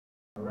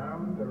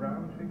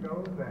around she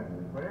goes,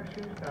 and where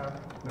she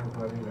stops,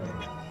 nobody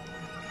knows.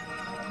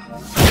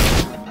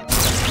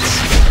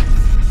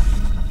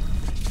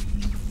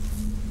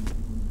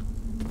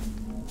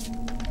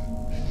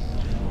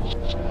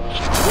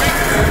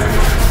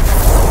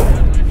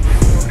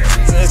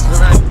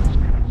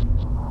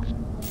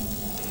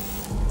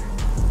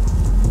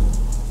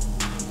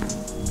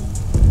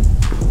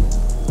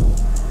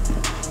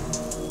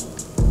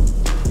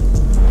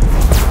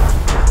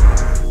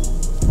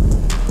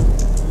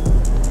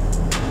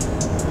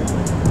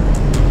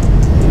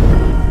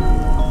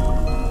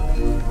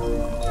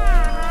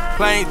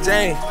 Plain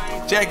Jane,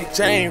 Jackie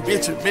Chain,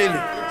 Richard Billy.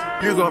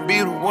 You gon' be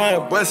the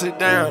one, bust it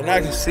down, I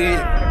can see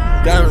it.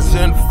 Diamonds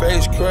in the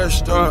face,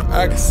 crushed up,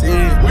 I can see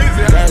it.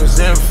 Diamonds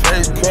in the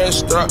face,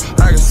 crushed up,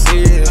 I can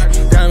see it.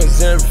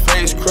 Diamonds in the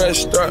face,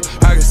 crushed up,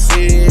 I can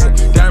see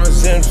it.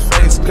 Diamonds in the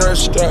face,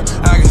 crushed up,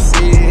 I can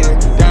see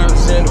it.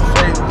 Diamonds in the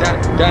face,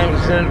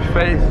 diamonds in the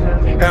face.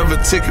 Have a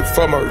ticket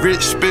for my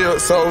rich spill,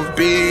 so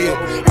big.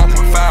 I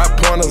put 5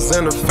 pointers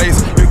in the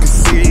face, you can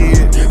see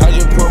it. I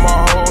just put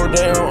my whole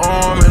damn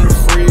arm in the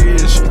fridge.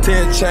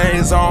 10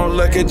 chains on,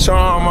 lucky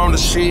charm on the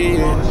shit.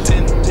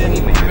 10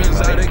 niggas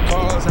out of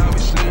cars, how we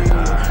sleep.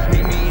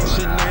 Meet me and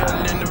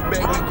Chanel in the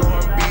back, we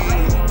going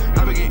big. I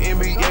been getting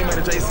NBA, man,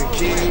 the Jason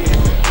Kidd.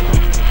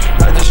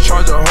 I just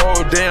charge a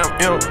whole damn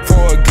M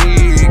for a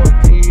gig.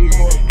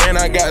 And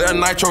I got that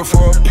nitro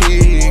for a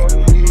pig.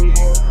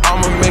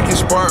 I'ma make it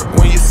spark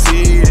when you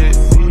see it.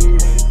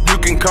 You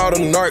can call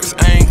them narcs,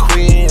 I ain't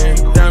queen.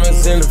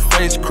 Diamonds in the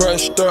face,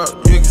 crushed up,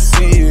 you can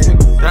see it.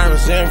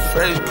 Diamonds in the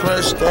face,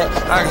 crushed up,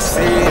 I can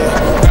see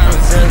it.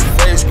 Diamonds in the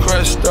face,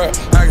 crushed up,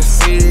 I can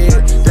see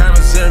it.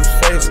 Diamonds in the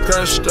face,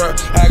 crushed up,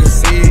 I can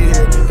see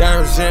it.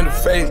 Diamonds in the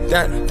face,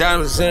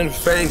 diamonds in the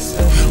face.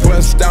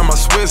 Bust down my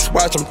Swiss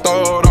watch, I'm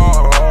throw it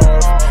off.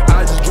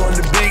 I just joined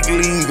the big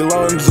league,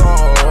 Lonzo.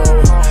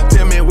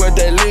 Tell me what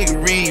that league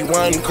read,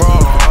 one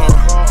call.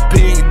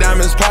 Pink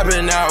diamonds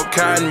popping out,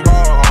 cotton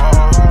ball.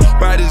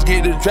 Bodies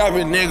get to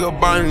dropping, nigga,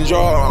 bonjour.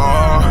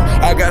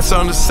 I got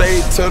something to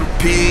say to the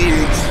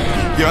pigs.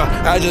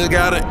 Yeah, I just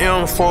got an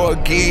M for a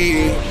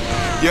gig.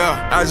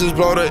 Yeah, I just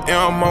blow the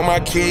M on my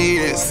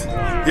kids.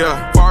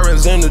 Yeah,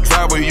 foreigns in the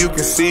driveway, you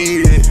can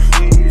see it.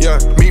 Yeah,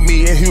 meet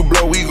me in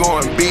Hublot, we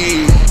going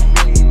big.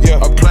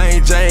 Yeah, a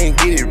plain Jane,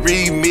 get it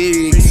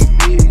remixed.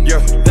 Yeah,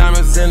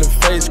 diamonds in the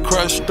face,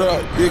 crushed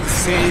up, you can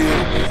see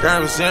it.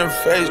 Diamonds in the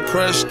face,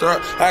 crushed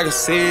up, I can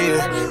see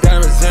it.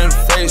 Diamonds in the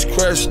face,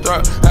 crushed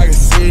up, I can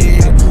see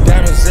it.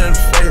 Diamonds in the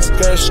face,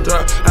 crushed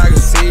up, I can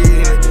see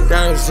it.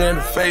 Diamonds in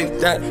the face,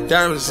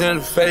 diamonds in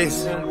the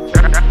face.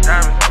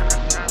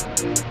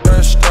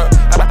 Crushed up,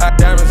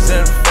 diamonds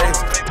in the face.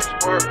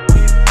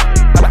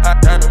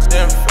 Diamonds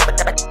in the face.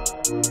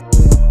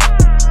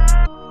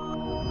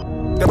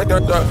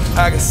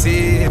 I can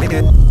see it.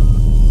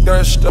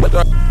 Crushed up,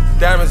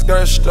 diamonds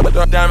crushed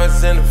up,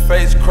 diamonds in the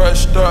face,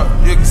 crushed up,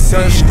 you can see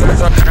it.